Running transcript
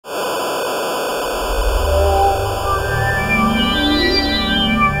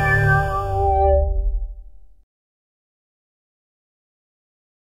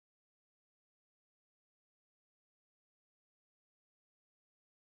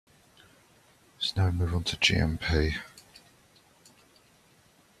So now we move on to GMP.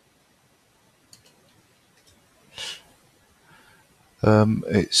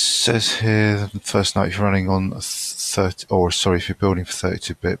 It says here, the first note, if you're running on a 30, or sorry, if you're building for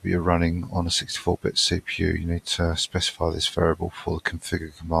 32-bit but you're running on a 64-bit CPU, you need to specify this variable for the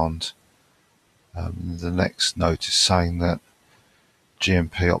configure command. The next note is saying that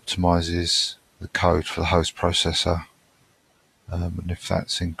GMP optimizes the code for the host processor, and if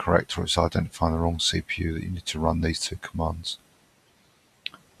that's incorrect or it's identifying the wrong CPU, that you need to run these two commands.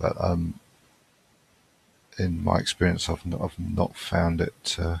 But in my experience, I've not found it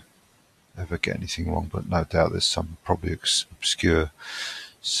to ever get anything wrong, but no doubt there's some probably obscure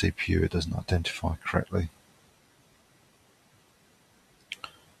CPU it doesn't identify correctly.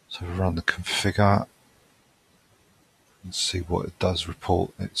 So we run the configure and see what it does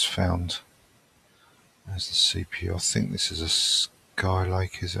report. It's found as the CPU. I think this is a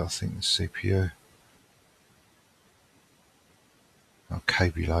Skylake, is it? I think the CPU. Oh,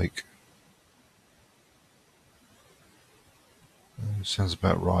 Kaby Lake. Sounds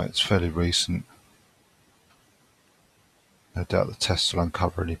about right. It's fairly recent. No doubt the tests will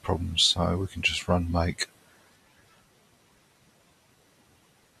uncover any problems, so we can just run make.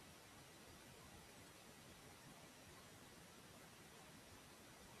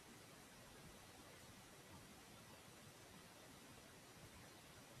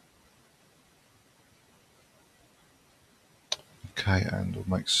 Okay, and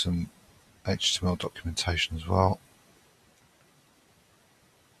we'll make some HTML documentation as well.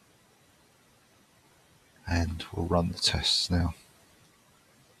 And we'll run the tests now.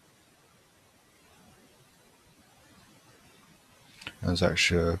 There's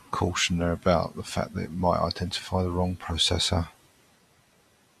actually a caution there about the fact that it might identify the wrong processor.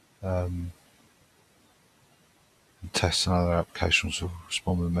 And tests and other applications will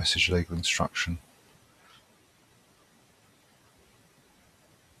respond with a message legal instruction.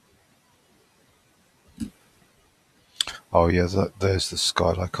 Oh yeah, there's the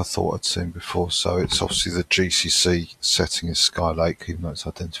Skylake I thought I'd seen before. So it's obviously the GCC setting is Skylake, even though it's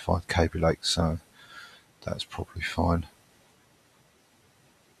identified Kaby Lake, so that's probably fine.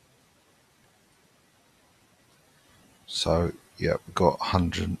 So yeah, we've got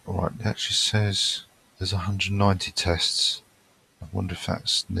 100. Alright, it actually says there's 190 tests. I wonder if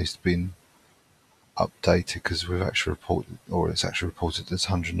that needs to be updated, because we've actually reported, or it's actually reported there's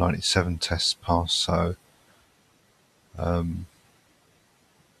 197 tests passed. So I'm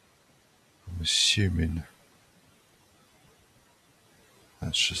assuming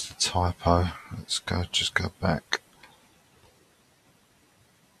that's just a typo. Let's just go back.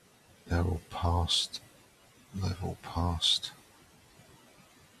 They're all passed. They've all passed.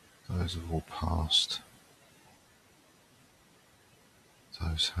 Those have all passed.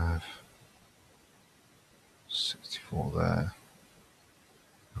 Those have 64 there.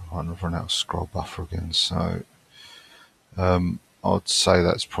 Right, I've run out of scroll buffer again, so I'd say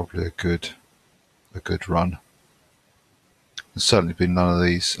that's probably a good run. There's certainly been none of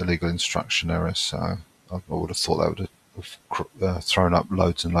these illegal instruction errors, so I would have thought that would have thrown up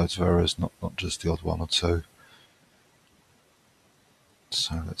loads and loads of errors, not just the odd one or two.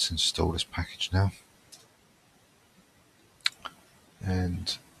 So let's install this package now.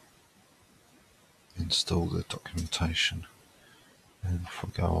 And install the documentation. And before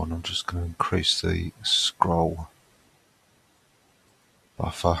we go on, I'm just going to increase the scroll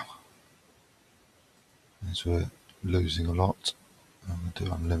buffer, as we're losing a lot. I'm going to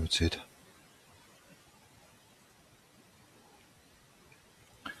do unlimited.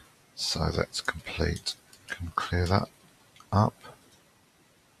 So that's complete. Can clear that up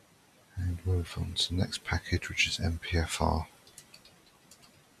and move on to the next package, which is MPFR.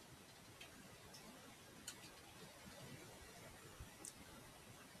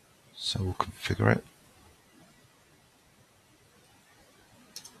 So we'll configure it.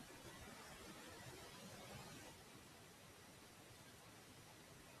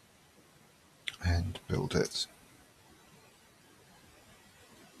 And build it.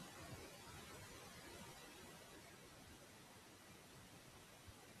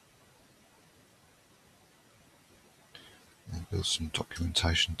 And build some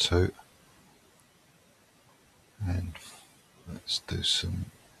documentation too. And let's do some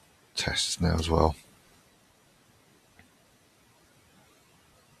tests now as well.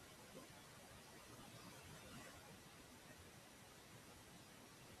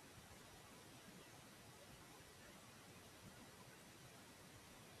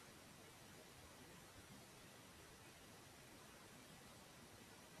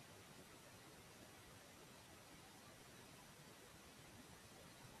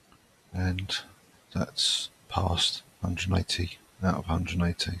 And That's passed 180 out of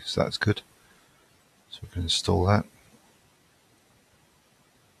 180, so that's good. So we can install that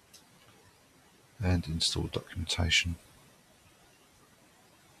and install documentation,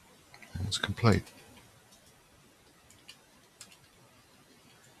 and it's complete.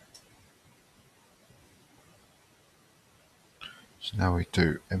 So now we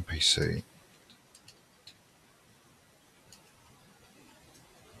do MPC.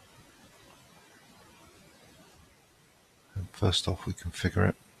 And first off, we configure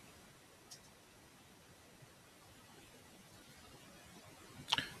it.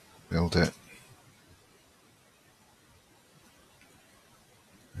 Build it.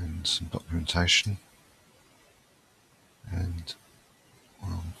 And some documentation. And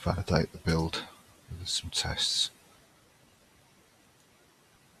we'll validate the build with some tests.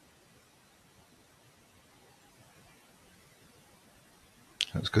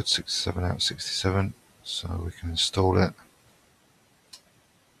 That's good, 67 out of 67. So we can install it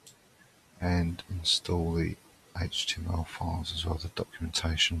and install the HTML files as well, the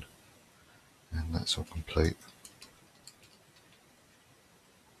documentation, and that's all complete.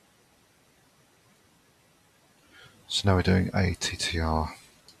 So now we're doing ATTR.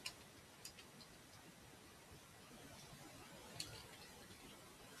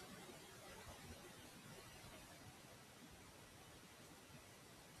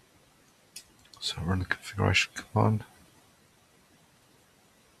 So run the configuration command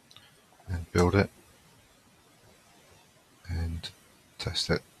and build it and test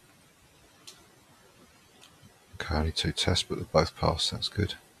it. Okay, only 2 tests, but they both passed, that's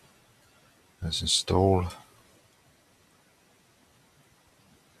good. Let's install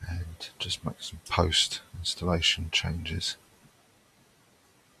and just make some post installation changes.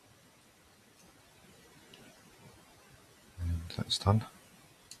 And that's done.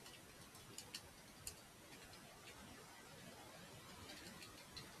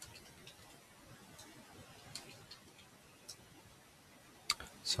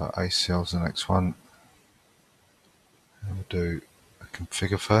 So ACL is the next one. And we'll do a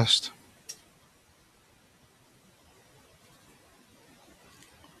configure first.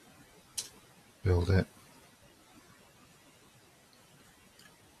 Build it.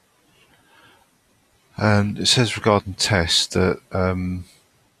 And it says regarding tests that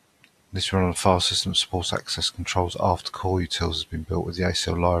this run on a file system that supports access controls after core utils has been built with the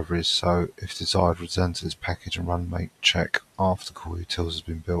ACL libraries. So if desired, return to this package and run make check after core utils has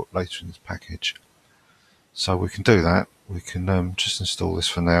been built later in this package. So we can do that. We can just install this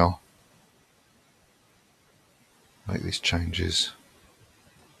for now. Make these changes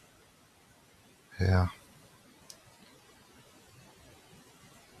here.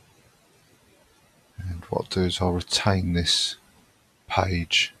 And what I'll do is I'll retain this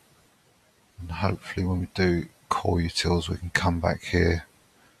page, and hopefully when we do core utils we can come back here,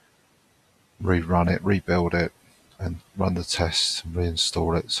 rerun it, rebuild it, and run the tests and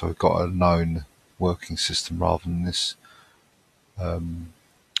reinstall it. So we've got a known working system rather than this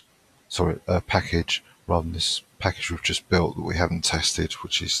package, rather than this package we've just built that we haven't tested,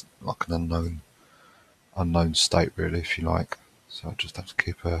 which is like an unknown state really, if you like. So I just have to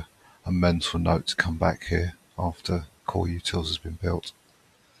keep a mental note to come back here after core utils has been built.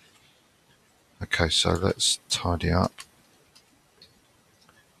 Okay, so let's tidy up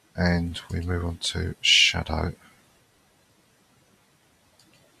and we move on to Shadow.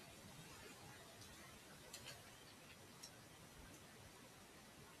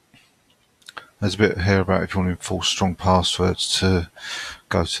 There's a bit here about if you want to enforce strong passwords to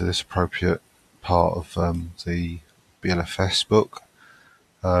go to this appropriate part of the BLFS book.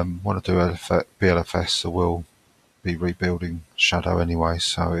 Want to do BLFS, so we'll be rebuilding Shadow anyway,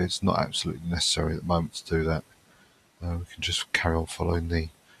 so it's not absolutely necessary at the moment to do that. We can just carry on following the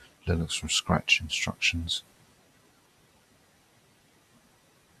Linux from scratch instructions.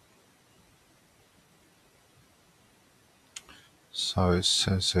 So it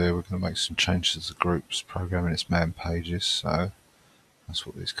says here we're going to make some changes to the group's program and its man pages, so that's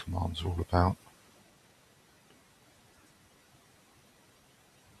what these commands are all about.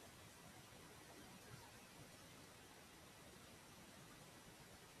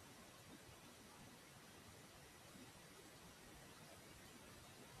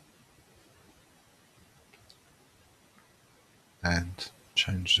 And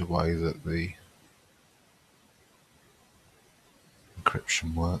change the way that the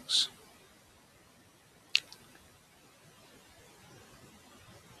encryption works.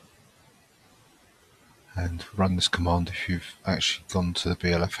 And run this command if you've actually gone to the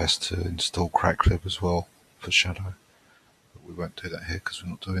BLFS to install cracklib as well for Shadow. But we won't do that here because we're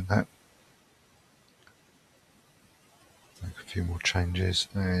not doing that. Make a few more changes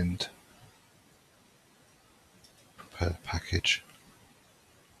and prepare the package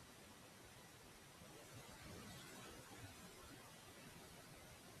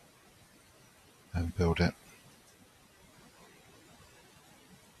and build it.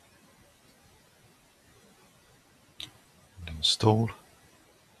 And install.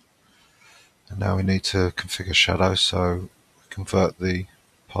 And now we need to configure shadow, so convert the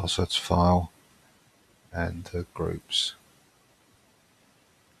passwords file and the groups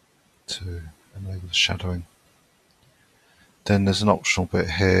to enable the shadowing. Then there's an optional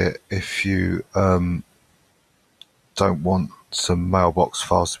bit here if you don't want some mailbox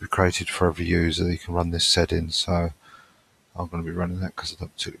files to be created for every user, you can run this setting. So I'm going to be running that because I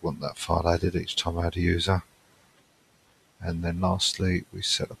don't particularly want that file added each time I add a user. And then lastly, we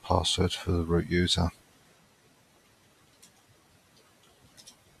set a password for the root user.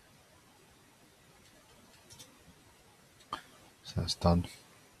 So that's done.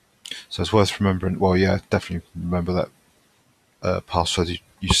 So it's worth remembering, well, yeah, definitely remember that password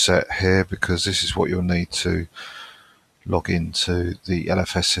you set here, because this is what you'll need to log into the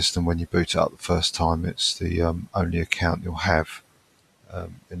LFS system when you boot it up the first time. It's the only account you'll have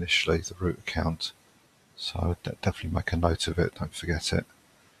initially, the root account. So definitely make a note of it, don't forget it.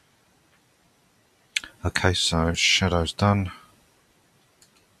 Okay, so shadow's done.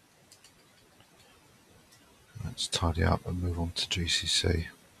 Let's tidy up and move on to GCC.